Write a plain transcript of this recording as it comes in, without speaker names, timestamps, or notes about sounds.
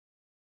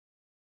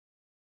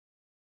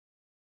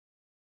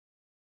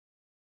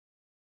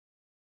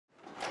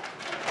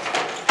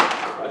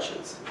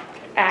questions?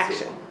 Okay,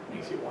 Action.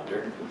 Makes you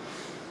wonder.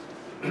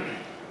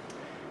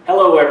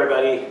 Hello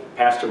everybody,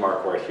 Pastor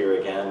Mark Worth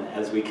here again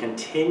as we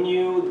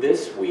continue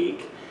this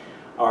week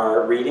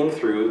our reading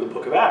through the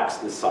book of Acts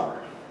this summer.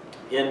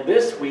 In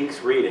this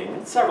week's reading,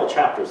 it's several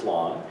chapters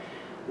long,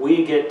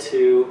 we get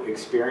to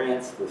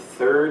experience the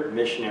third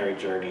missionary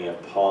journey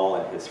of Paul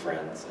and his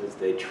friends as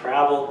they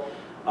travel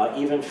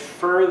even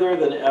further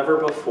than ever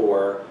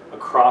before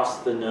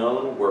across the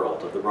known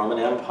world of the Roman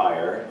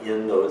Empire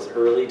in those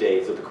early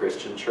days of the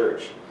Christian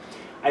church.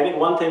 I think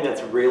one thing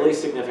that's really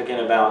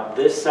significant about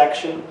this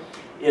section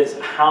is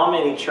how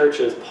many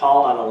churches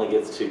Paul not only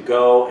gets to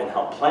go and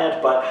help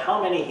plant, but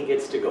how many he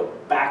gets to go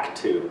back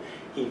to.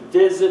 He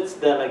visits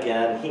them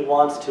again. He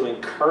wants to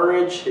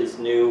encourage his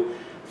new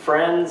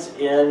friends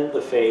in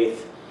the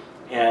faith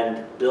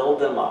and build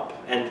them up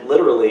and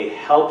literally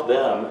help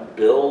them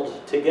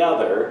build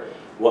together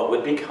what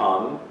would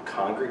become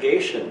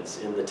congregations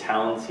in the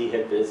towns he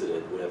had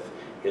visited with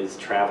his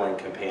traveling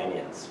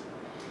companions.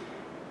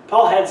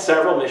 Paul had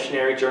several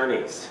missionary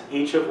journeys,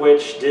 each of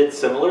which did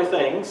similar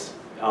things,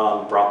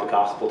 brought the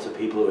gospel to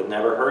people who had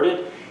never heard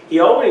it.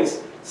 He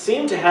always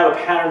seemed to have a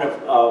pattern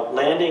of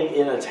landing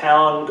in a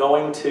town,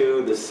 going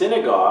to the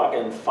synagogue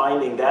and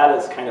finding that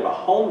as kind of a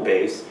home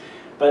base,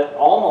 but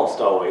almost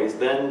always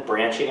then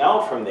branching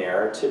out from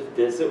there to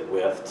visit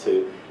with,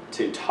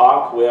 to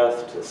talk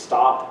with, to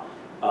stop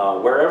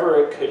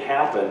wherever it could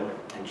happen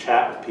and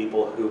chat with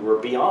people who were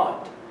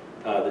beyond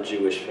the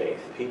Jewish faith,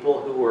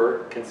 people who were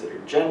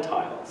considered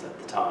Gentiles at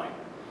the time.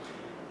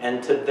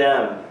 And to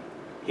them,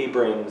 he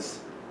brings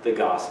the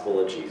gospel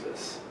of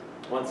Jesus.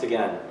 Once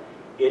again,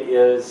 it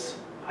is,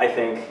 I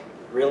think,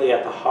 really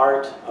at the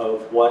heart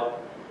of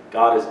what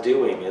God is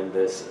doing in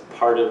this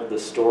part of the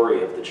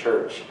story of the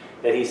church,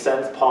 that he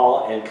sends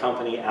Paul and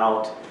company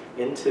out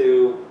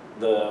into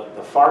the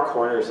far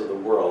corners of the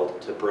world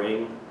to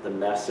bring the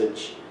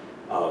message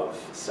of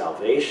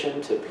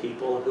salvation to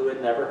people who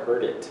had never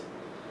heard it.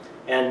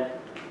 And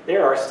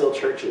there are still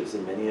churches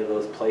in many of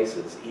those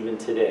places, even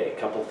today, a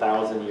couple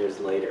thousand years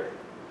later.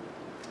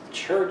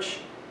 Church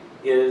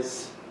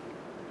is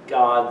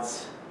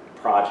God's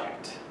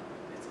project.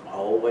 It's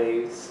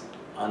always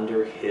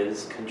under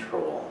his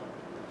control.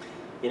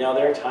 You know,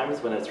 there are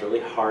times when it's really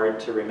hard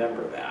to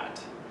remember that.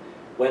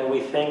 When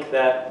we think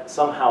that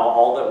somehow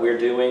all that we're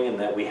doing and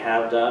that we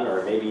have done,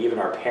 or maybe even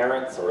our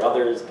parents or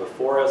others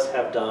before us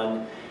have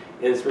done,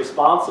 is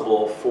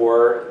responsible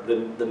for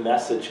the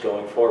message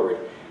going forward.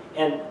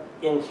 And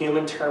in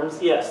human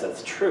terms, yes,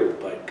 that's true,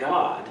 but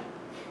God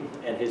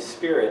and his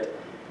Spirit,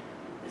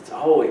 it's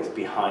always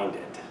behind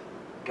it.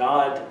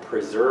 God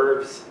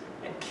preserves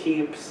and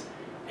keeps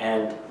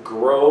and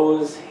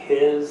grows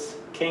his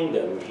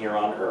kingdom here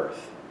on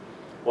earth.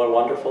 What a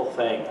wonderful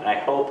thing. I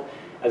hope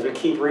as we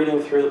keep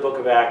reading through the book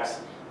of Acts,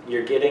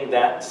 you're getting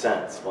that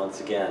sense, once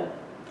again,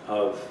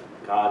 of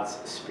God's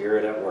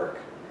Spirit at work.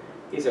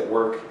 He's at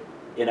work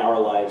in our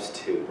lives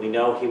too. We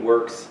know he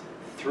works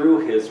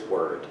through his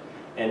word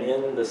and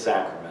in the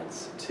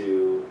sacraments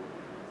to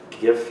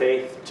give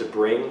faith, to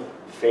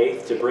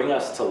bring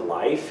us to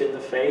life in the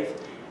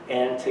faith,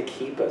 and to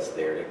keep us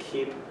there, to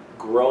keep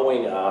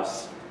growing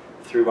us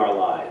through our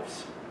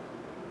lives.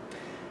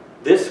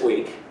 This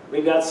week,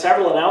 we've got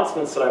several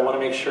announcements that I want to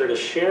make sure to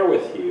share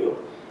with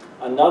you.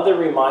 Another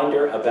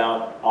reminder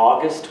about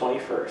August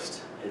 21st.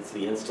 It's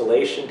the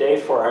installation day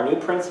for our new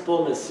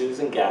principal, Ms.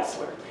 Susan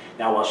Gassler.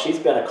 Now, while she's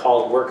been a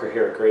called worker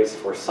here at Grace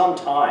for some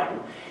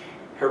time,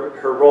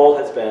 her role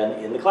has been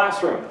in the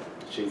classroom.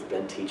 She's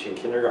been teaching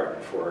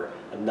kindergarten for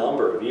a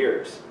number of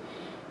years.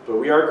 But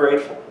we are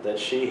grateful that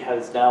she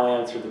has now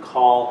answered the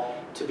call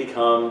to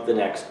become the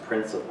next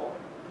principal.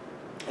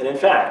 And in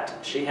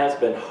fact, she has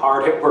been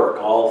hard at work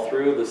all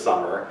through the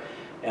summer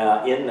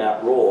in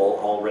that role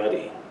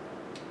already.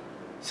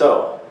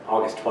 So,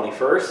 August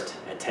 21st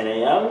at 10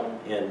 a.m.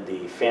 in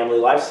the Family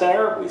Life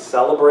Center, we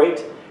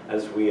celebrate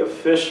as we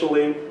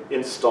officially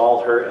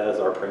install her as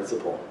our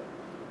principal.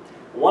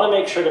 I want to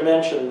make sure to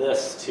mention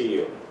this to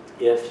you.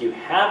 If you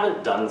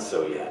haven't done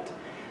so yet,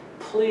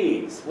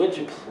 please, would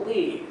you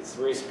please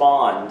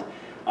respond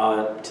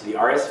to the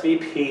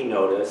RSVP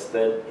notice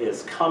that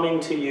is coming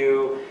to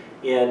you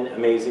in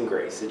Amazing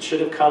Grace. It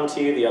should have come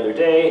to you the other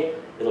day.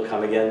 It'll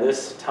come again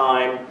this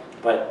time.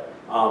 But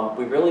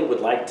we really would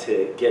like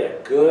to get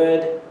a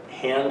good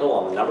handle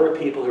on the number of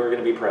people who are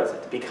going to be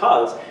present,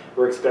 because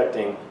we're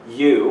expecting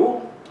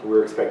you,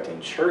 we're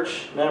expecting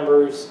church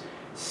members,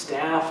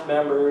 staff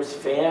members,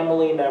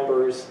 family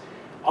members,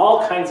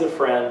 all kinds of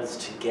friends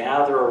to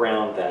gather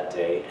around that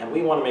day, and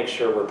we want to make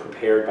sure we're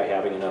prepared by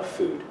having enough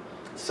food.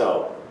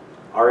 So,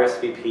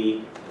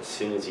 RSVP as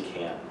soon as you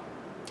can.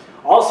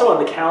 Also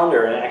on the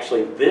calendar, and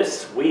actually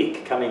this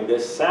week, coming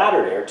this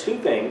Saturday, are two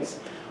things.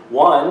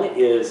 One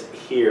is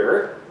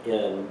here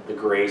in the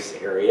Grace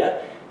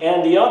area,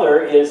 and the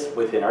other is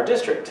within our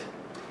district.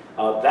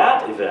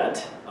 That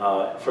event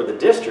for the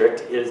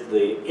district is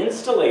the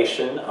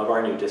installation of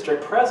our new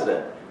district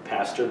president,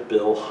 Pastor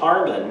Bill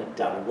Harmon,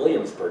 down in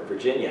Williamsburg,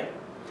 Virginia.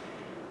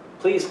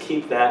 Please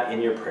keep that in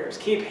your prayers.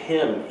 Keep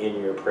him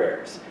in your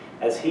prayers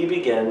as he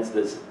begins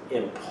this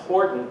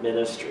important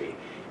ministry.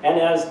 And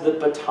as the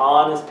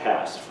baton is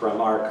passed from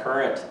our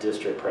current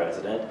district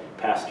president,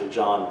 Pastor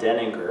John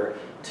Denninger,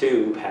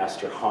 to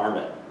Pastor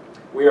Harmon.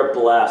 We are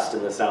blessed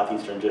in the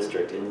Southeastern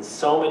District in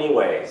so many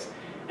ways,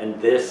 and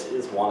this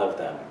is one of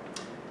them.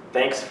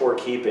 Thanks for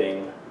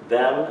keeping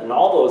them and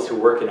all those who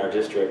work in our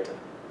district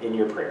in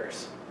your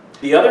prayers.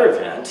 The other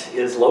event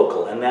is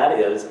local, and that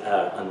is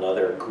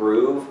another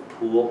Groove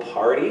pool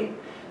party.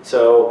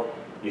 So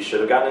you should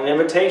have gotten an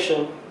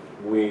invitation.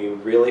 We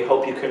really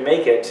hope you can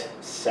make it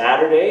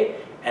Saturday,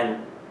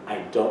 and I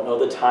don't know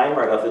the time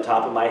right off the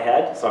top of my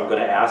head, so I'm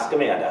going to ask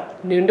Amanda.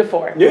 Noon to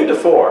 4. Noon to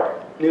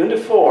 4. Noon to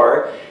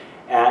 4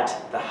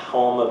 at the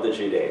home of the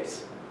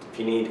Judaes. If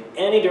you need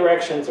any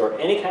directions or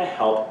any kind of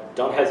help,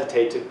 don't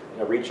hesitate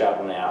to reach out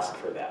and ask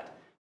for that.